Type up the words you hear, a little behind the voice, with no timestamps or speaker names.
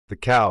The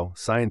cow,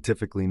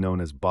 scientifically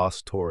known as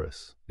Bos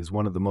taurus, is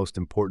one of the most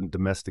important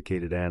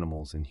domesticated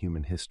animals in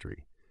human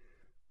history.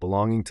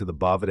 Belonging to the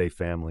Bovidae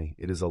family,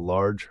 it is a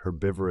large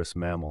herbivorous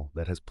mammal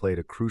that has played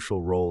a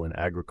crucial role in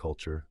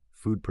agriculture,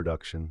 food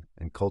production,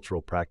 and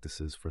cultural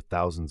practices for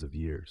thousands of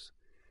years.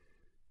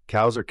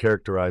 Cows are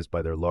characterized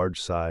by their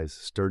large size,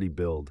 sturdy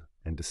build,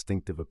 and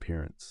distinctive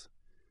appearance.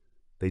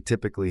 They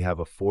typically have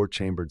a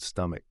four-chambered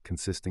stomach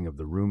consisting of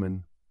the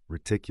rumen,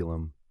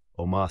 reticulum,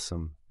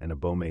 omasum, and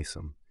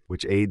abomasum,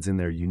 which aids in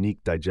their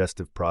unique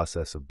digestive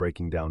process of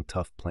breaking down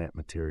tough plant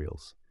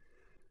materials.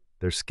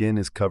 Their skin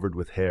is covered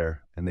with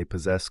hair, and they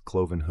possess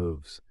cloven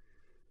hooves.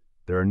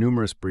 There are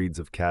numerous breeds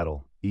of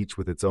cattle, each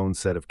with its own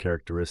set of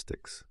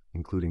characteristics,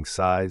 including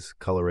size,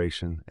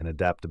 coloration, and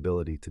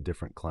adaptability to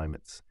different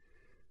climates.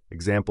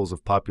 Examples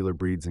of popular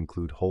breeds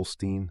include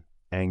Holstein,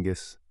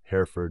 Angus,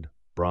 Hereford,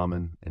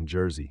 Brahman, and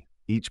Jersey,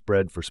 each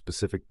bred for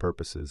specific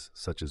purposes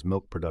such as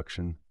milk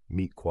production,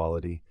 meat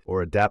quality,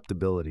 or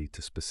adaptability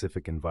to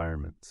specific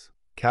environments.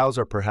 Cows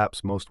are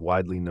perhaps most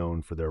widely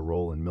known for their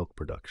role in milk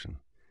production.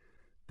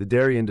 The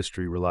dairy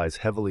industry relies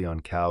heavily on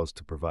cows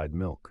to provide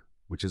milk,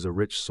 which is a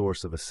rich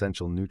source of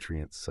essential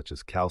nutrients such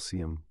as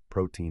calcium,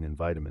 protein, and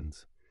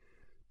vitamins.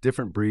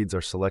 Different breeds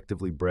are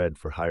selectively bred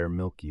for higher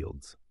milk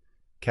yields.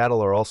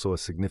 Cattle are also a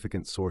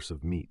significant source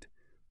of meat,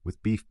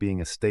 with beef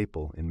being a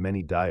staple in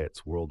many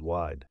diets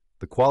worldwide.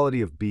 The quality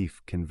of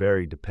beef can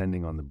vary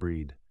depending on the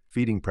breed,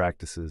 feeding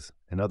practices,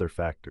 and other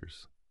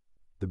factors.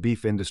 The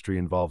beef industry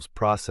involves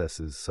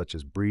processes such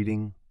as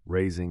breeding,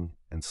 raising,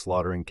 and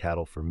slaughtering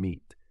cattle for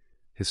meat.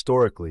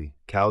 Historically,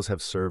 cows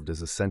have served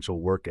as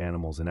essential work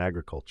animals in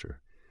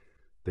agriculture.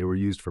 They were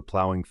used for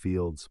plowing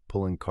fields,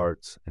 pulling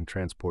carts, and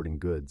transporting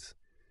goods.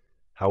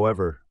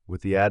 However,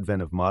 with the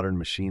advent of modern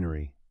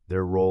machinery,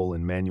 their role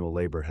in manual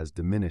labor has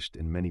diminished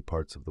in many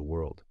parts of the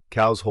world.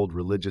 Cows hold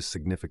religious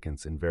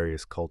significance in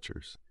various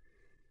cultures.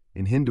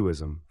 In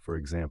Hinduism, for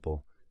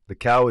example, the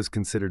cow is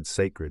considered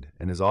sacred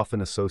and is often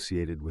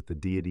associated with the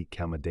deity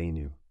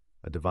Kamadhenu,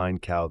 a divine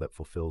cow that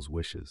fulfills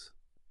wishes.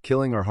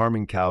 Killing or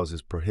harming cows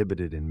is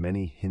prohibited in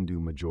many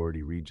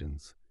Hindu-majority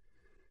regions.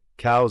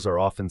 Cows are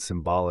often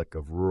symbolic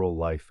of rural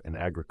life and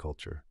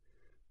agriculture.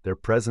 Their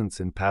presence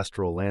in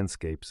pastoral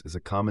landscapes is a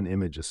common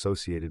image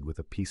associated with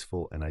a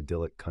peaceful and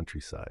idyllic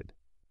countryside.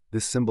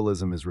 This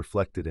symbolism is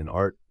reflected in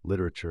art,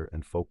 literature,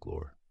 and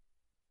folklore.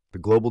 The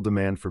global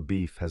demand for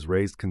beef has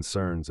raised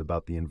concerns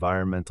about the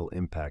environmental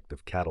impact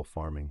of cattle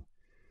farming.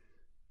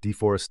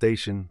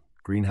 Deforestation,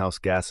 greenhouse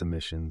gas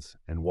emissions,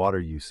 and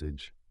water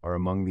usage are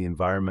among the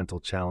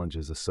environmental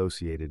challenges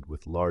associated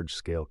with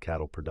large-scale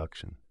cattle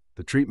production.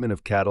 The treatment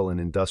of cattle in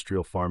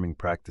industrial farming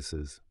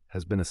practices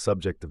has been a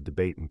subject of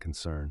debate and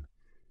concern.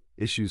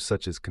 Issues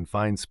such as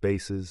confined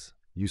spaces,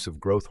 use of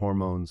growth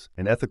hormones,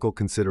 and ethical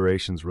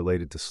considerations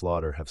related to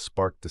slaughter have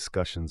sparked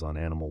discussions on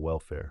animal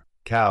welfare.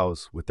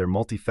 Cows, with their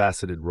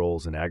multifaceted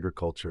roles in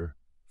agriculture,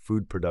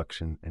 food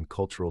production, and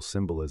cultural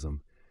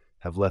symbolism,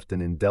 have left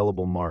an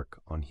indelible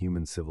mark on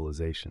human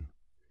civilization.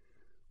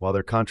 While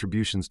their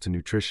contributions to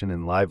nutrition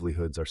and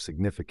livelihoods are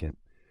significant,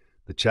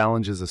 the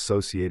challenges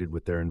associated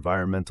with their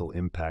environmental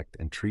impact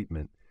and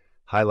treatment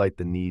highlight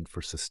the need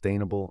for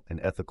sustainable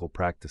and ethical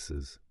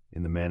practices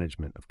in the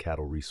management of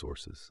cattle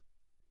resources.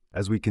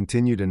 As we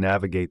continue to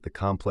navigate the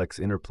complex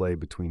interplay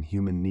between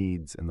human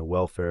needs and the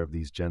welfare of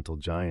these gentle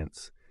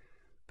giants,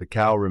 the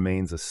cow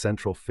remains a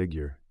central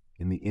figure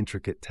in the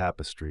intricate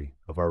tapestry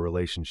of our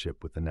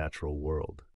relationship with the natural world.